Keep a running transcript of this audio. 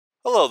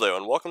Hello there,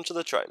 and welcome to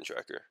the Triton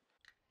Tracker.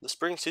 The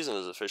spring season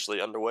is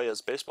officially underway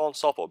as baseball and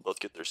softball both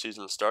get their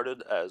seasons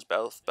started as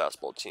both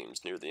basketball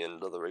teams near the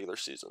end of the regular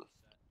season.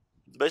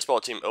 The baseball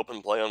team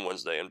opened play on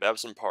Wednesday in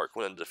Babson Park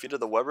when it defeated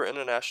the Weber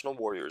International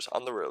Warriors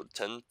on the road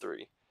 10-3.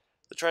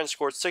 The Triton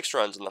scored 6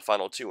 runs in the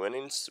final 2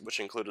 innings, which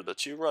included a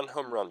 2-run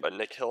home run by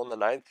Nick Hill in the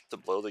ninth to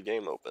blow the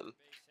game open.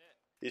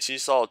 DC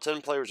saw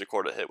 10 players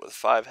record a hit with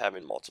 5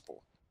 having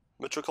multiple.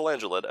 Mitchell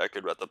Colangelo led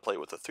Eckerd at the plate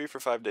with a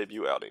 3-for-5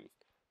 debut outing.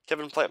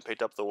 Kevin Plant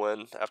picked up the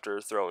win after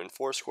throwing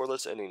 4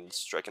 scoreless innings,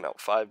 striking out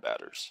 5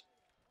 batters.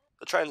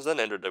 The Tritons then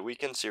entered a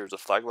weekend series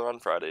with Flagler on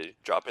Friday,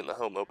 dropping the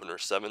home opener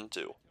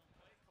 7-2.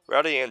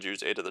 Rowdy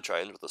Andrews aided the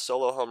Tritons with a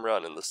solo home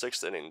run in the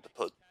 6th inning to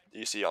put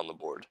DC on the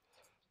board.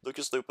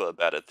 Lucas Lupa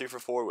batted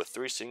 3-for-4 with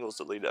 3 singles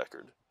to lead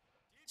Eckerd.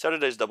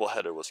 Saturday's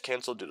doubleheader was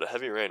canceled due to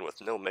heavy rain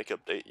with no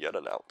makeup date yet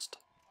announced.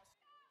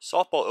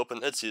 Softball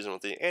opened its season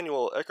with the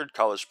annual Eckerd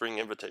College Spring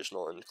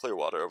Invitational in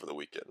Clearwater over the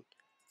weekend.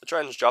 The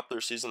Tritons dropped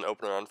their season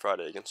opener on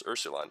Friday against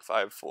Ursuline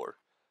 5-4.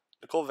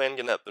 Nicole Van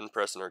Gennep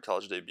impressed in her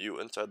college debut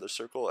inside the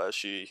circle as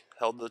she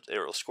held the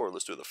Arrows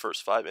scoreless through the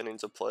first 5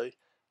 innings of play,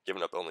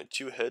 giving up only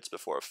 2 hits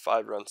before a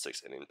 5-run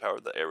 6th inning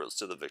powered the Arrows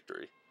to the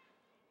victory.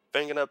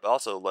 Van Gennep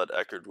also led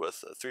Eckerd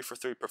with a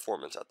 3-for-3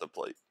 performance at the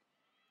plate.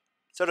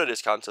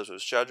 Saturday's contest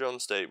with Chadron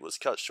State was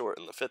cut short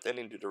in the 5th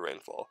inning due to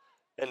rainfall,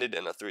 ending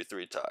in a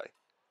 3-3 tie,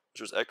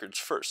 which was Eckerd's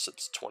first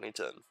since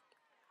 2010.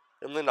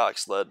 Emily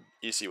Knox led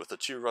EC with a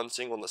 2-run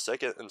single in the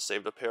 2nd and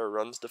saved a pair of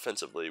runs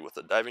defensively with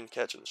a diving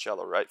catch in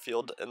shallow right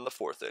field in the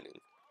 4th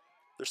inning.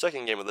 Their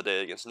second game of the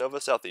day against Nova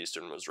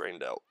Southeastern was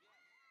rained out.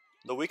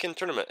 The weekend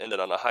tournament ended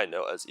on a high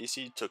note as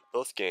EC took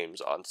both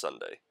games on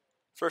Sunday.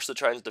 First, the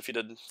Tritons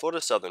defeated Florida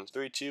Southern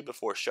 3-2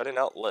 before shutting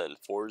out Lynn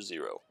 4-0.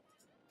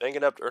 Van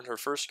Gennep earned her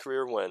first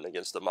career win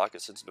against the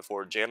Moccasins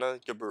before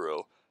Jana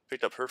Gaburo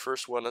picked up her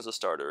first win as a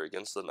starter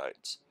against the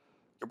Knights.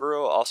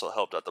 Gaburo also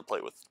helped at the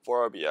plate with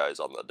 4 RBIs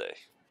on the day.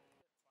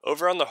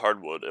 Over on the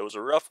hardwood, it was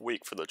a rough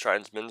week for the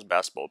Tritons men's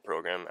basketball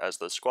program as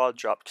the squad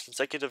dropped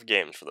consecutive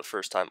games for the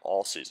first time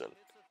all season.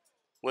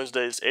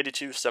 Wednesday's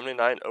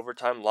 82-79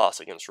 overtime loss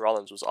against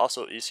Rollins was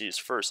also EC's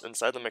first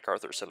inside the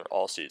MacArthur Center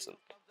all season.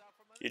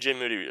 EJ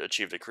Moody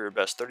achieved a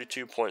career-best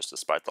 32 points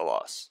despite the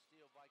loss.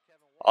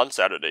 On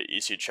Saturday,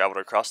 EC traveled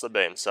across the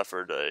bay and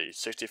suffered a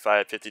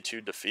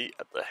 65-52 defeat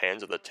at the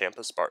hands of the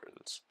Tampa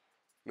Spartans.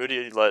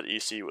 Moody led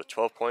EC with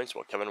 12 points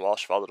while Kevin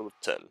Walsh followed with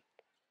 10.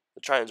 The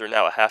Tritons are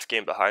now a half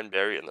game behind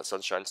Barry in the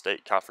Sunshine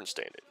State Conference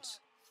standings.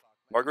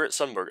 Margaret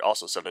Sundberg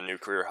also set a new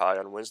career high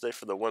on Wednesday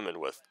for the women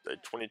with a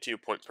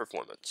 22-point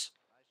performance.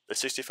 The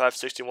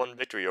 65-61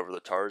 victory over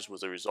the Tars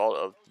was a result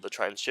of the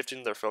Tritons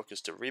shifting their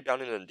focus to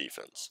rebounding and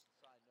defense.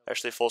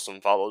 Ashley Folsom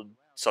followed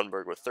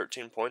Sundberg with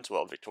 13 points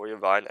while Victoria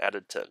Vine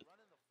added 10.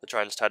 The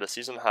Tritons tied a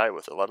season high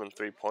with 11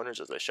 three-pointers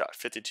as they shot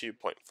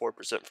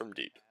 52.4% from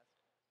deep.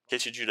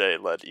 Casey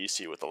Jude led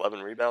EC with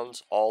 11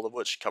 rebounds, all of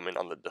which coming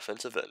on the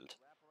defensive end.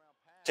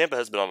 Tampa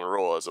has been on a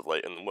roll as of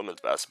late in women's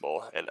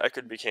basketball, and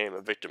Eckerd became a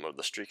victim of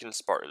the streaking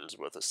Spartans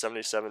with a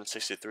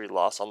 77-63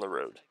 loss on the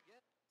road.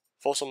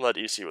 Folsom led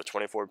EC with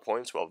 24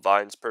 points, while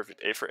Vine's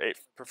perfect 8-for-8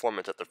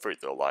 performance at the free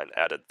throw line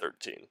added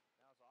 13.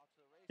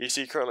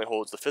 EC currently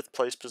holds the 5th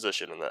place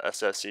position in the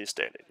SSC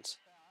standings.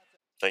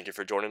 Thank you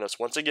for joining us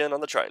once again on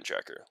the Triton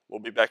Tracker.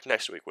 We'll be back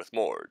next week with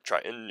more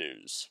Triton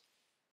news.